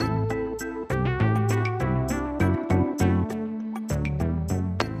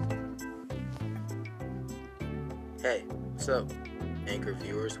What's up, Anchor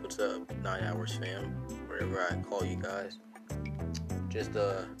viewers? What's up, 9 Hours fam? Wherever I call you guys. Just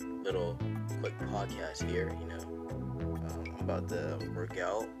a little quick podcast here, I'm about to work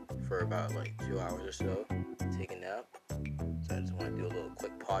out for about 2 hours or so, take a nap. So I just want to do a little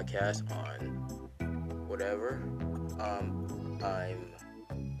quick podcast on whatever. I'm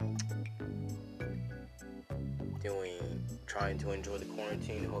trying to enjoy the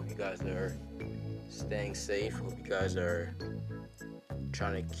quarantine. Hope you guys are staying safe. Hope you guys are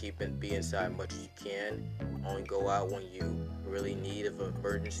trying to keep and be inside as much as you can. Only go out when you really need of an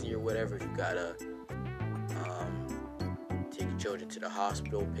emergency or whatever. If you gotta take your children to the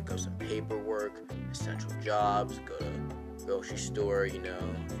hospital, pick up some paperwork, essential jobs, go to grocery store, if you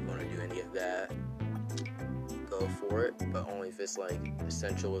want to do any of that, go for it. But only if it's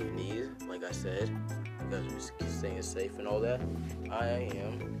essential of need, like I said. Because we're staying safe and all that. I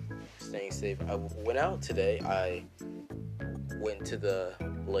am staying safe. I went out today. I went to the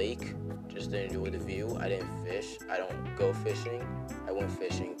lake just to enjoy the view. I didn't fish. I don't go fishing. I went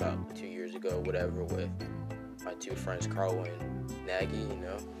fishing about 2 years ago, whatever, with my two friends, Carl and Nagy,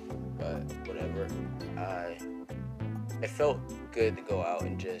 But whatever. It felt good to go out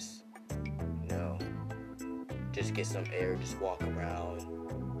and just get some air, just walk around,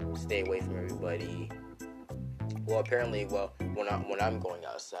 stay away from everybody. Well, apparently, when I'm going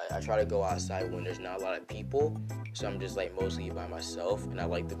outside, I try to go outside when there's not a lot of people. So I'm just mostly by myself, and I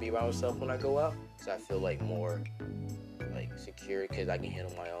like to be by myself when I go out. So I feel more secure because I can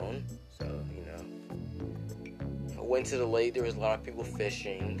handle my own. So I went to the lake. There was a lot of people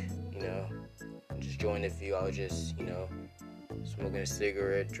fishing. Just enjoying the view. I was just smoking a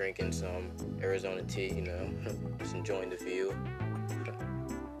cigarette, drinking some Arizona tea. Just enjoying the view.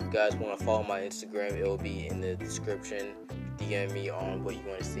 If you guys want to follow my Instagram, it will be in the description. DM me on what you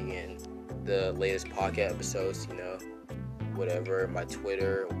want to see in the latest podcast episodes, whatever. My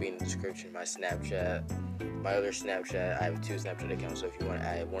Twitter will be in the description. My Snapchat, my other Snapchat. I have 2 Snapchat accounts, so if you want to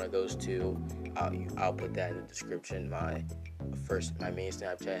add one of those 2, I'll put that in the description. My main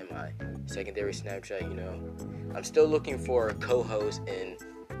Snapchat and my secondary Snapchat. I'm still looking for a co-host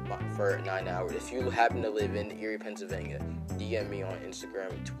for 9 Hours. If you happen to live in Erie, Pennsylvania, DM me on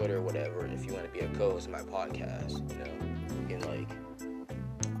Instagram, Twitter, whatever, if you want to be a co-host of my podcast.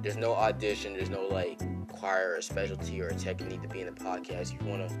 There's no audition, there's no choir or specialty or a technique to be in the podcast. If you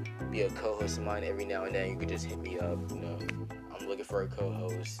want to be a co-host of mine every now and then, you can just hit me up. I'm looking for a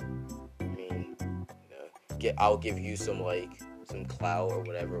co-host. I'll give you some clout or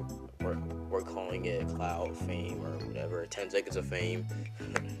whatever. We're calling it clout, fame, or whatever. 10 seconds of fame.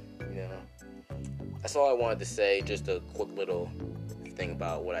 That's all I wanted to say. Just a quick little thing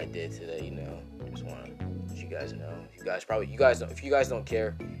about what I did today. Just want to let you guys know. If you guys don't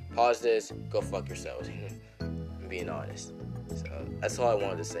care, pause this. Go fuck yourselves. I'm being honest. So that's all I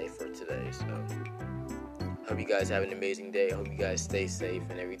wanted to say for today. So hope you guys have an amazing day. Hope you guys stay safe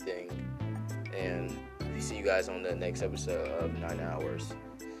and everything. And see you guys on the next episode of 9 Hours.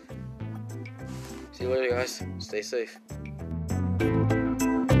 See you later, guys. Stay safe.